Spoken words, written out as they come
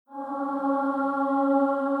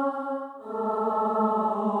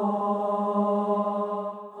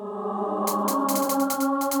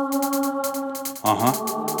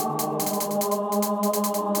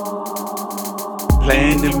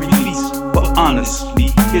Planned and released, but honestly,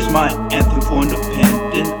 here's my anthem for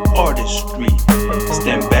independent artistry.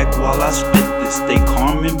 Stand back while I spit this, stay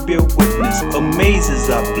calm and bear witness. Amazes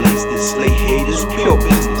I blaze this, slay haters, pure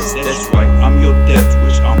business. That's right, I'm your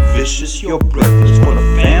Deathwish, I'm vicious, you're breathless. For the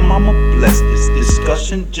fam, I'ma bless this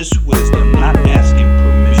discussion, just wisdom, not asking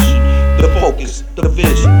permission. The focus, the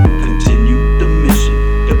vision, continue the mission,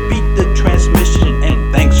 the beat, the transmission,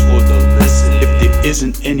 and thanks for the listen. If there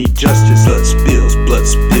isn't any justice, blood spills, blood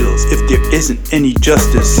spills. If there isn't any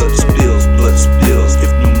justice, blood spills, blood spills.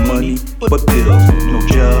 If no money but bills, no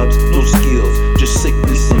jobs, no skills, just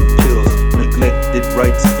sickness and pills, neglected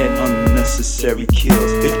rights and unnecessary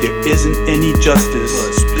kills. If there isn't any justice,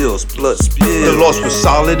 blood spills, blood spills. The loss was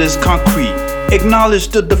solid as concrete. Acknowledge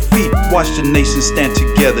the defeat, watch the nation stand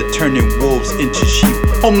together, turning wolves into sheep.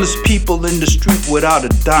 Homeless people in the street without a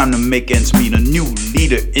dime to make ends meet. A new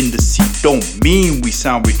leader in the seat, don't mean we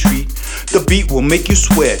sound retreat. The beat will make you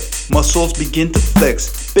sweat, muscles begin to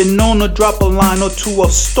flex. Been known to drop a line or two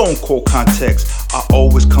of stone cold context. I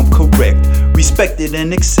always come correct, respected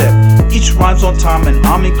and accept. Each rhyme's on time and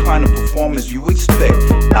I'm inclined to perform as you expect.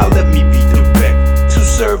 Now let me be direct. To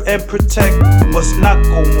serve and protect must not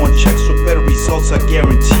go unchecked, so better results are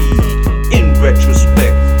guaranteed in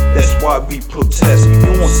retrospect. That's why we protest.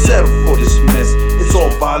 We won't settle for this mess. It's all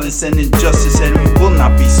violence and injustice, and we will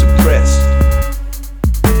not be suppressed.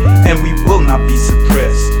 And we will not be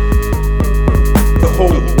suppressed. The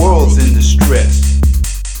whole world's in distress.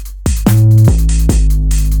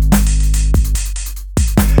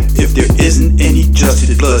 If there isn't any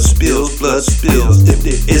justice, blood spills, blood spills. If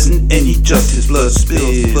there isn't any justice, blood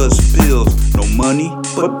spills, blood spills. No money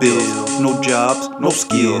but bills, no jobs, no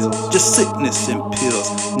skills, just sickness and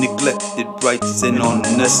pills, neglected rights and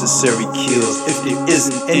unnecessary kills. If there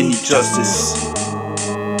isn't any justice,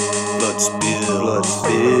 blood spills, blood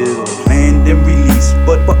spills. Planned and released,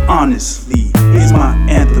 but honestly, here's my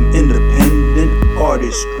anthem, independent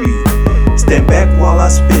artistry. Stand back while I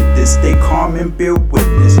spit this, stay calm and bear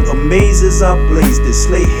witness. Amazes I blaze this,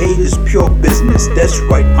 slay haters, pure business. That's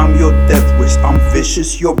right, I'm your Deathwish, I'm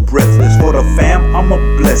vicious, you're breathless. For the fam, I'ma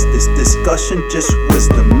bless this discussion, just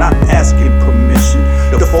wisdom, not asking permission.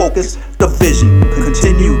 The focus, the vision,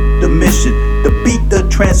 continue the mission, the beat, the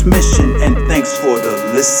transmission, and thanks for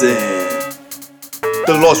the listen.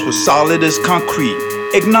 The loss was solid as concrete.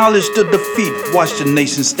 Acknowledge the defeat, watch the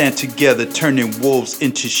nation stand together, turning wolves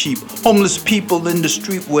into sheep. Homeless people in the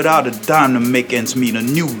street without a dime to make ends meet. A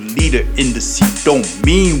new leader in the seat, don't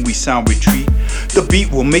mean we sound retreat. The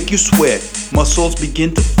beat will make you sweat, muscles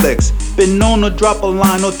begin to flex. Been known to drop a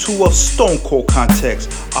line or two of stone cold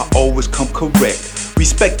context. I always come correct,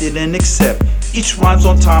 respected and accept. Each rhyme's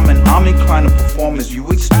on time and I'm inclined to perform as you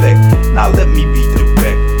expect. Now let me be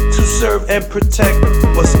direct. To serve and protect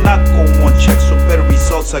must not go unchecked, so better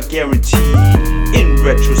results are guaranteed in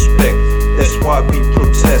retrospect. That's why we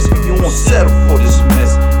protest. We won't settle for this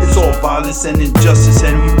mess. It's all violence and injustice,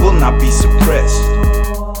 and we will not be suppressed.